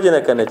 د دې وجه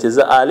نه کنه چې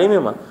زه عالم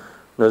یم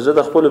نو زه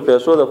د خپل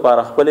پیسو د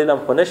پاره خپل علم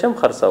خو نشم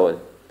خرڅول.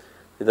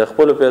 د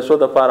خپل پیسو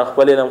د پاره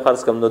خپل علم خرڅ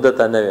کم نو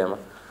دته نه ویم.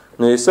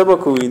 نو یې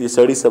سبق وی دي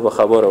سړی سبق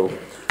خبره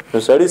نو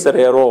سړی سره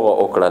روغه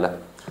وکړه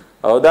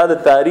او دا د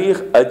تاریخ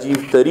عجیب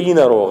ترین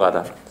روغه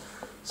ده.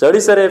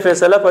 سړی سره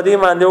فیصله په دې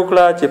باندې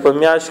وکړه چې په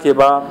میاش کې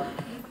با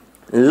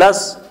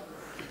 10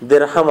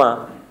 درهمه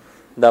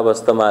دا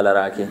بستمال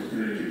راکې.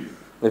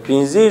 نو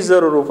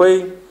 15,000 روپۍ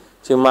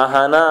چې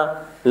ماهانه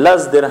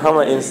 10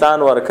 درهمه انسان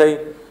ورکي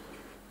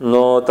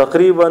نو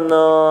تقریبا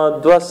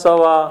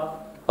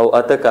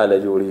 208 کاله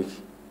جوړیږي.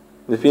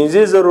 د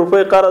 15,000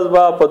 روپۍ قرض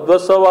با په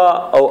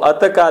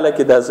 208 کاله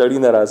کې دا سړی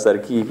نه را سر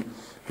کیږي.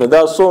 نو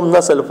دا سوم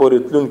نسل پورې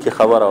تلونکي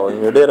خبره وي.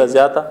 ډیره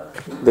زیاته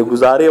د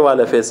گزارې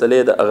والا فیصله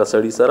د هغه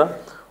سړی سره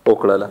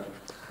وکړله.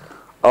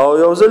 او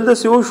یو ځل د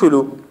سیو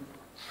شلو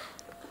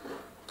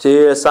چې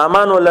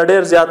سامان ول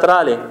ډیر زیات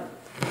رااله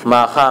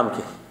ما خام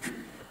کې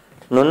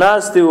نو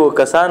ناستي وو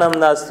کسان هم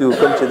ناستي وو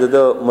کوم چې د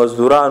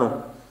مزدورانو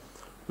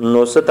نو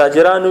ست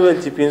تاجرانو ول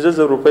چې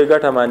 15,000 روپۍ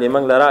ګټه باندې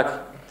منګ لراک.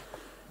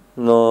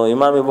 نو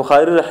امام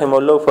بخاری رحم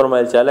الله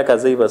فرمایل چې الک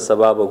ازي بس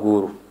سبب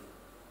ګورو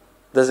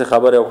دغه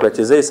خبره وکړه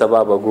چې زي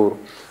سبب ګورو.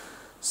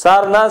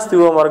 سار ناستي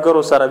وو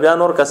مرګرو سره بیا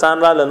نور کسان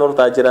را نور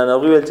تاجرانو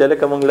ویل چې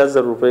الک منګ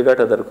 10,000 روپۍ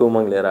ګټه درکو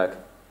منګ لراک.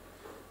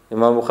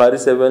 امام بخاری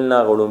سیب نه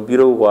غړم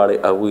بیرو غواړي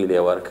اغوی له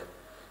ورک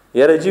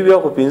یاره جی بیا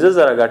خو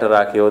 15,000 ګټه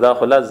راکې او دا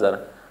خو 10,000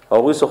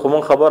 هغوی څه خو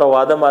مونږ خبره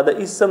واده ماده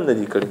هیڅ هم نه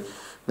دي کړي.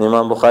 نو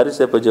امام بخاری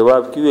صاحب په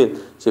جواب کې ویل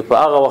چې په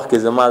هغه وخت کې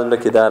زما زړه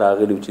کې دا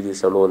راغلی چې دې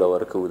سړو له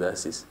ورکو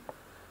داسیس.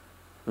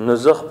 نو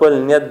زه خپل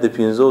نیت د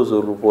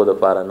 15,000 روپو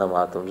دپاره نه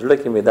ماتم، زړه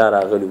کې مې دا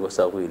راغلی اوس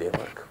هغوی له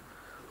ورکو.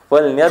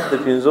 خپل نیت د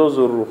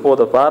 15,000 روپو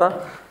دپاره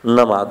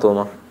نه ماتوم.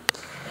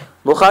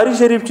 بخاری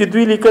شریف چې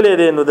دوی لیکلی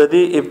دی نو د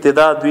دې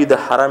ابتدا دوی د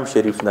حرم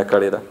شریف نه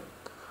کړې ده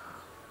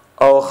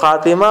او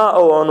خاتمه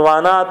او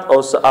عنوانات او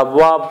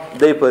ابواب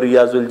د پر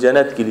ریاض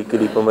الجنت کې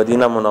لیکلي په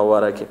مدینه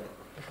منوره کې.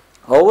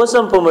 او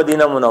وسم په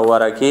مدینه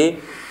منوره کې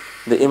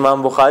د امام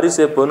بخاری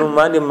سے په نوم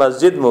باندې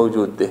مسجد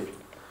موجود دی.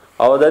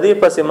 او د دې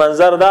پس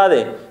منظر دا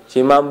دی چې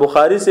امام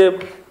بخاری سے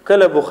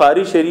کله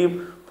بخاری شریف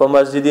په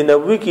مسجد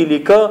نبوي کې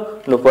لیکه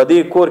نو په دې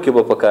کور کې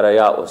به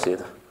پکرایا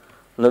اوسېده.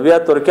 نو بیا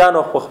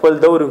ترکانو خپل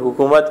دور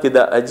حکومت کې د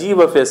عجیب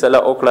فیصله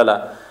وکړه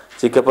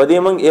چې په دې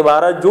موږ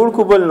عبارت جوړ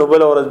کو بل نو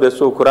بل ورځ به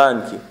سو قرآن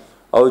کې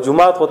او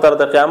جمعات خو تر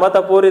د قیامت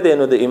پورې دی.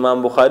 نو د امام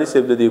بخاری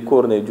صاحب د دې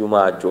کور نه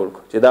جمعات جوړ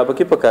کو چې دا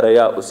پکې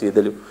پکرایا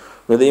اوسېدل.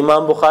 نو د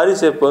امام بخاری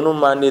صاحب په نوم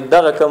باندې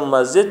دغه کم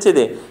مسجد چې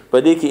دی په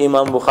دې کې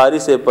امام بخاری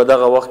صاحب په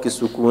دغه وخت کې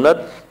سکونت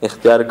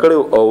اختیار کړو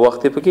او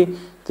وخت پکې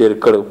تیر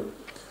کړو.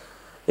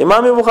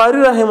 امام بخاری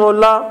رحم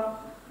الله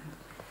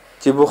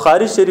چې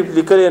بخاری شریف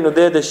لیکلی نو د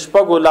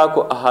 6 لاکو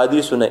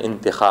احادیثونه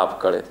انتخاب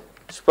کړي.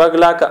 6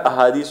 لاک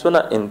احادیثونه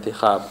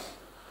انتخاب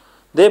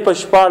د په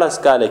 14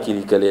 کال کې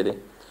لیکلی دي.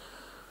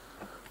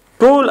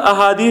 ټول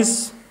احادیث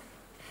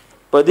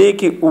په دې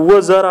کې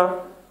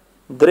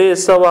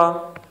 9,300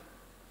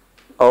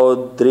 او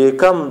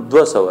درېکم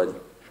 200 دي،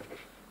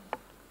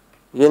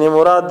 یعنی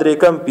مراد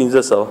درېکم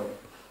 1500.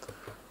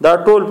 دا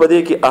ټول په دې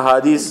کې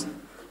احادیث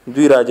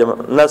دوی راجمع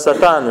نه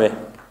 97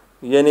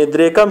 یعنی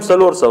درېکم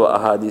 400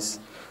 احادیث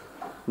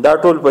دا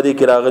ټول په دې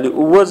کې راغلي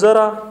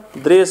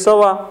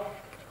 9,300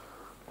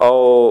 او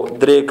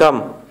درېکم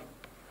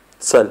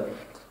سل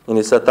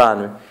یعنی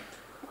 97.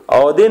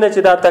 او دینه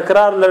چې دا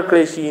تکرار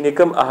لړکړی شي نه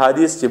کوم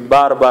احادیث چې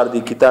بار بار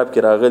دی کتاب کې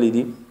راغلي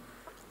دي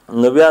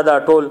نو بیا دا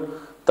ټول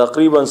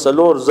تقریبا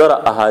 4,000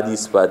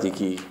 احادیث پاتې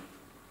کی.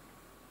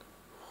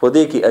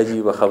 خودی کی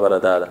عجیب خبره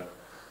ده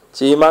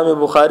چې امام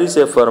بخاری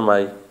سے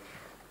فرمایي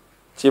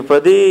چې په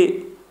دې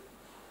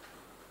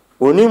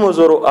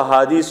 19,000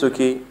 احادیثو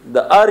کې د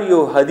ار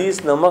یو حدیث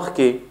نمخ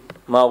کې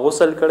ما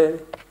غسل کړی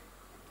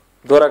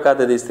 2 رکعات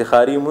د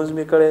استخاری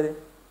مزمي کړی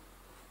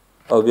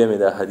او بیا مې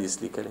دا حدیث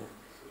لیکلی.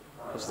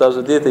 استاد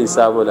دې ته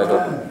حساب ولګو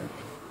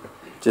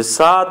چې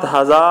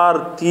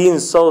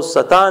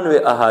 7,397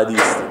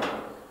 احادیث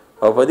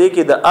او په دې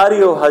کې د ار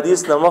یو حدیث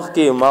نمخ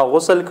کې ما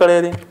غسل کړی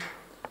دی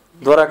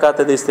 2 رکعات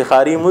د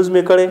استخاری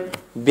مزمي کړی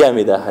بیا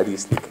مې دا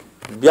حدیث لیکلی.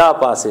 بیا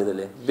پاسې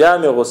دلې بیا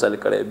مې غسل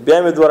کړي بیا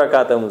مې 2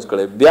 رکعات مونږ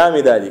کړي بیا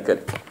مې دالي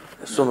کړي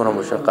څومره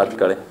مشقت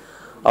کړي.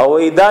 او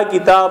دا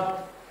کتاب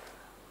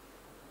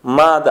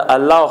ما د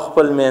الله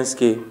خپل مینس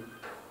کې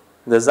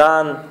د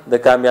ځان د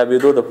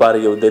کامیابېدو دپاره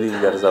یو دلیل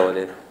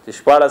ګرځولی چې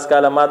 14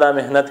 کاله ما دا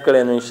محنت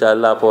کړی نو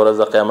انشاءالله په ورځ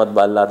د قیامت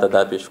به الله ته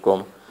دا پیش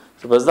کوم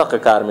چې بس دغه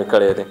کار مې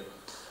کړی دی.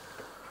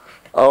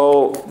 او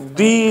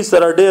دوی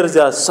سره ډېر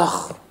زیات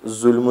سخت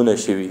ظلمونه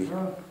شوي دي.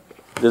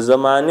 د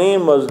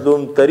زمانې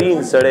مظلوم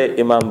ترین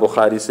سړی امام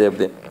بخاری صاحب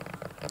دی.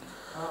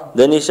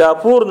 د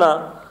نیشاپور نه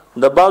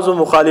د بعضو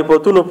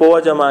مخالفتونو په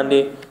وجه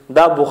باندې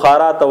دا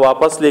بخارا ته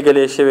واپس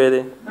لېږلی شوی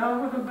دی.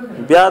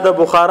 بیا د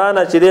بخارا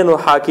نه چې دی نو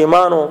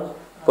حاکمانو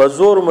په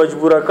زور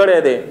مجبوره کړی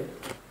دی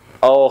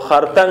او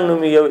خرتنګ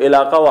نومي یو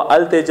علاقه و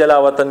هلته جلا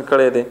وطن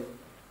کړی دی.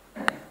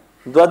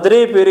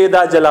 2-3 پیرې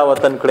دا جلا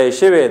وطن کړی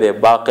شوی دی،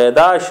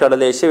 باقاعده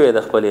شړلی شوی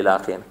د خپل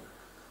علاقې نه.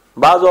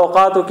 بعض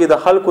اوقاتو کې د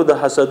خلکو د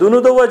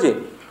حسدونو د وجې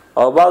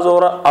او بعض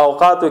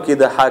اوقاتو کې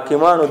د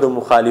حاکمانو د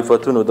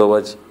مخالفتونو د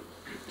وجې.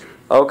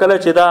 او کله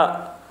چې دا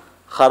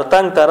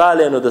خرتنګ ته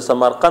رالی نو د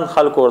سمرقند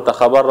خلکو ورته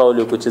خبر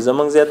راولیکو چې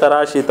زمونږ ځای ته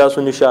راشي،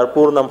 تاسو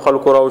نیشاپور نه هم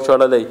خلکو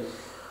راوشړلی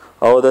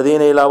او د دې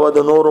نه علاوه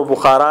د نورو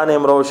بخاران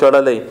هم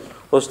راوشړلی،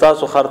 اوس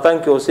تاسو خرتنګ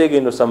کې اوسېږئ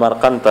نو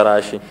سمرقند ته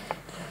راشي.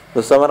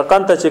 نو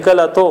سمرقند ته چې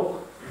کله تو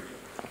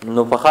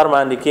نو په خر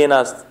باندې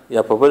کېناست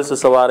یا په بل څه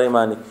سواری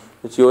باندې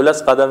چې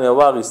 11 قدم یې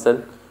واخیستل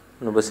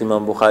نو بس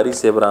امام بخاری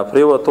صاحب را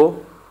پرېوتو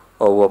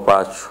او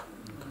وفات شو.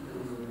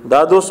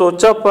 دا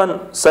 256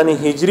 سن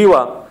هجری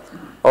وه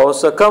او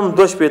څه کم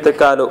 2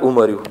 کاله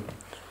عمر یو.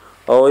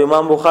 او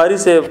امام بخاری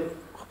صاحب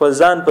خپل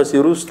ځان پسې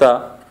وروسته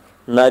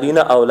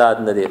نارینه اولاد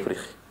نه دی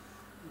پرېښی،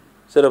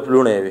 صرف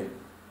لوڼې وي.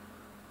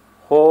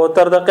 خو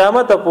تر د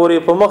قیامته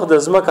پورې په مخ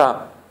د ځمکه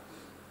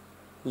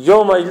یو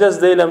مجلس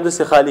د علم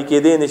داسې خالی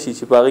کېدی نه شي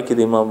چې په هغې کې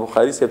د امام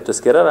بخاري صاحب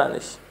تذکره را نه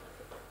شي.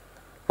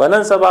 په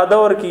نن سبا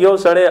دور کې یو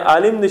سړی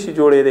عالم نه شي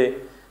جوړېدی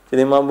چې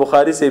د امام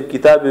بخاري صاحب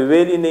کتاب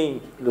ویلی نه،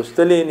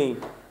 لوستلی نه،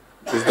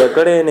 زده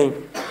کړی نه.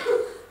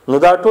 نو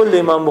دا ټول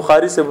د امام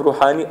بخاري صاحب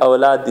روحاني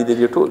اولاد دي د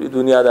ټولې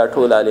دنیا دا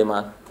ټول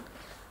عالمان.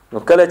 نو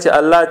کله چې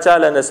الله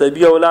چاله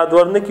نسبي اولاد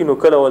ورنکړي نو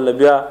کله ول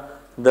بیا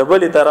د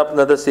بلې طرف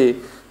نه داسې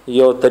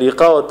یو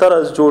طریقه او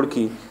طرز جوړ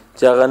کړي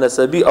چې هغه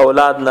نسبي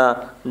اولاد نه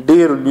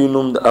ډېر لوی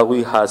نوم د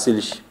هغوی حاصل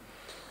شي.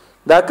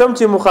 دا کم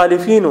چې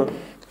مخالفینو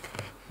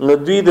نو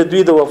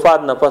دوی د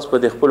وفات نه پس په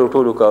د خپلو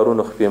ټولو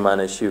کارونو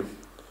خپېمانه شي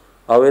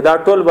او دا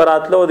ټول به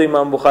راتله د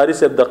امام بخاري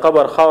صاحب د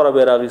قبر خاوره به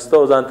یې راغېسته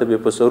او ځان ته به یې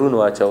په سرونو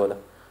اچوله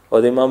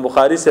او د امام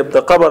بخاري صاحب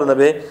د قبر نه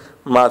به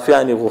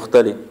معافیانې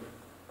غوښتلې.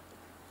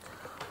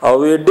 او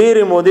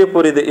ډېرې مودې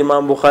پورې د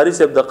امام بخاري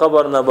صاحب د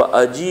قبر نه به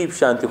عجیب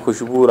شانتي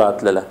خوشبو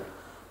راتلله،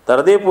 تر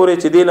دې پورې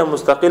چې دې له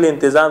مستقل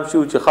انتظام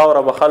شو چې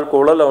خاوره به خلکو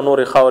وړله او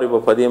نورې خاورې به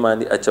په دې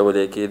باندې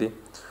اچولی کېدې.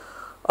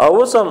 او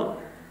اوس هم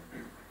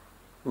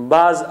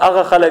بعض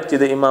هغه خلک چې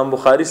د امام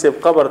بخاري صاحب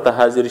قبر ته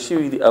حاضر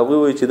شوي دي هغوی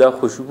وایي چې دا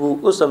خوشبو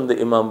اوس هم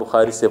د امام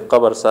بخاري صاحب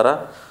قبر سره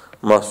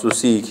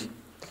محسوسیږي.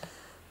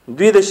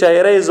 دوی د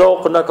شاعرۍ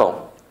ذوق نه کوم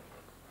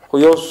خو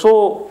یو څو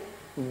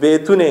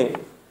بیتونه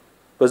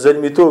په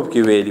زلمیتوب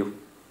کې ویلي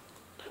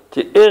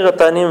چې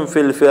اغتنم فی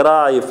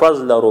الفراع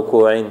فضل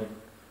رکوعین،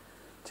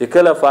 چې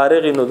کله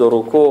فارغی نو د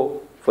رکوع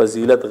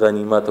فضیلت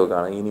غنیمت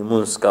وګڼه، یعنی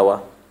منځ کوه.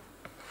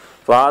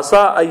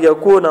 فعسا ان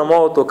یکون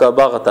موتک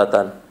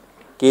بغتة،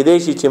 کیدای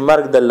شي چې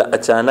مرګ دله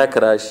اچانک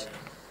راشي.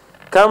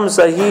 کم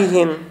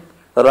صحیح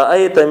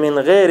رأیت من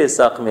غیر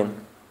سقم،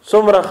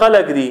 څومره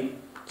خلق دي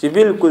چې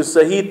بالکل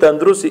صحیح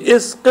تندرست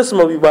اس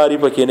قسمه بیماری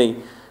پکې نه،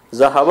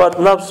 ذهبت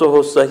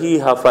نفسه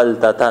صحیح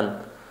فلتتن،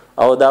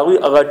 او دا غوی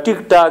هغه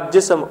ټیک ټاک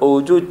جسم او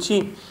وجود چی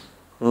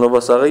نو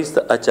بس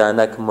هغه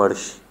اچانک مړ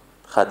شي،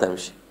 ختم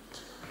شي.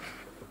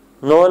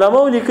 نو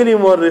علماء لیکلي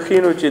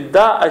مورخینو چې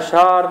دا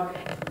اشعار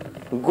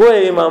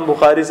ګویا امام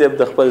بخاري صاحب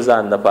د خپل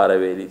ځان لپاره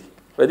ویلي دي،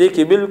 په دې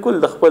کې بالکل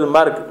د خپل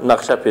مرګ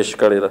نقشه پیش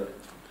کړې ده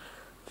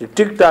چې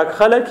ټیک ټاک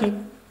خلک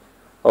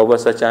او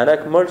بس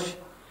اچانک مړ شي.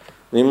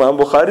 امام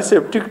بخاري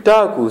صاحب ټیک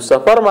ټاک و،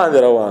 سفر باندې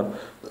روان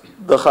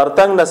د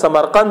خرتنګ نه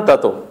سمرقند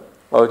ته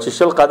او چې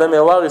 20 قدم یې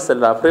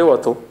واخیستل را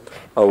پرېوتو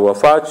او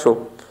وفات شو.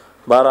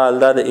 بهرحال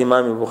دا د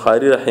امام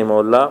بخاري رحمه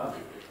الله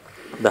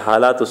د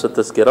حالاتو څه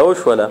تذکره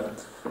وشوله.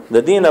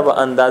 د دینه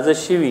به اندازه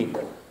شوي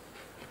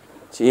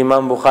چې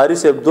امام بخاري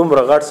صاحب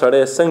دومره غټ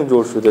سړی څنګه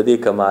جوړ شو د دې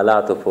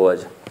کمالاتو په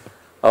وجه،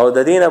 او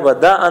د دینه به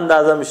دا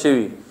اندازه هم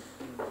شوي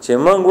چې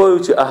موږ وایو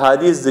چې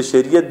احادیث د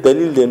شریعت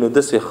دلیل دی، نو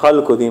داسې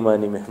خلکو دې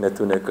باندې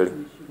محنتونه کړي،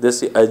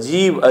 داسې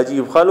عجیب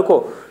عجیب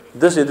خلکو،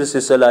 داسې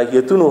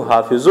صلاحیتونو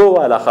حافظو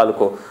والا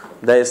خلکو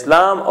د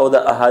اسلام او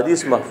د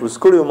احادیث محفوظ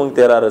کړي موږ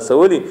ته را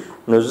رسولي.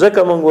 نو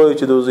ځکه موږ وایو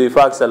چې د حضور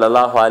پاک صلی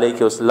الله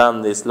علیه وسلم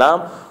د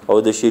اسلام او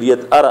د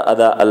شریعت هر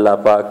ادا الله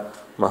پاک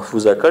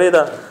محفوظه کړی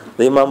ده.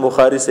 د امام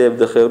بخاري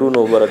صاحب د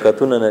خیرونو او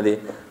برکتونو نه دي،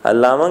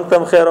 الله موږ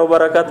ته خیر او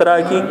برکت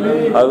راکړي.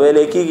 او ویل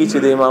کېږي چې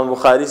د امام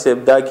بخاري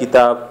صاحب دا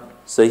کتاب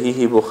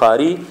صحیح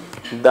بخاري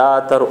دا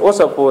تر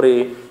اوسه پورې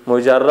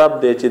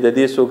مجرب دی چې د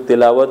دې څوک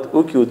تلاوت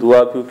وکړي او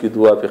دعا وکړي،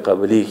 دعا پې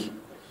قبلېږي.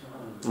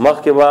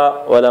 مخکې به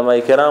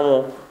علما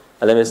کرامو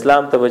علم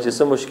اسلام ته به چې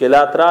څه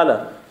مشکلات رااله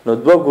نو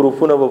 2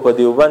 ګروپونه به په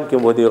دیوبند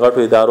کې په دې غټو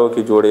ادارو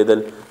کې جوړېدل،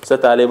 څه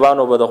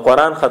طالبانو به د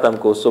قرآن ختم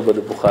کو، څه به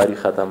د بخاري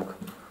ختم کو،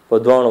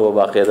 په دوانو به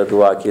باقاعده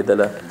دعا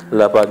کېدله.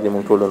 الله پاک دې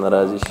موږ ټولو نه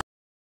راضي شي.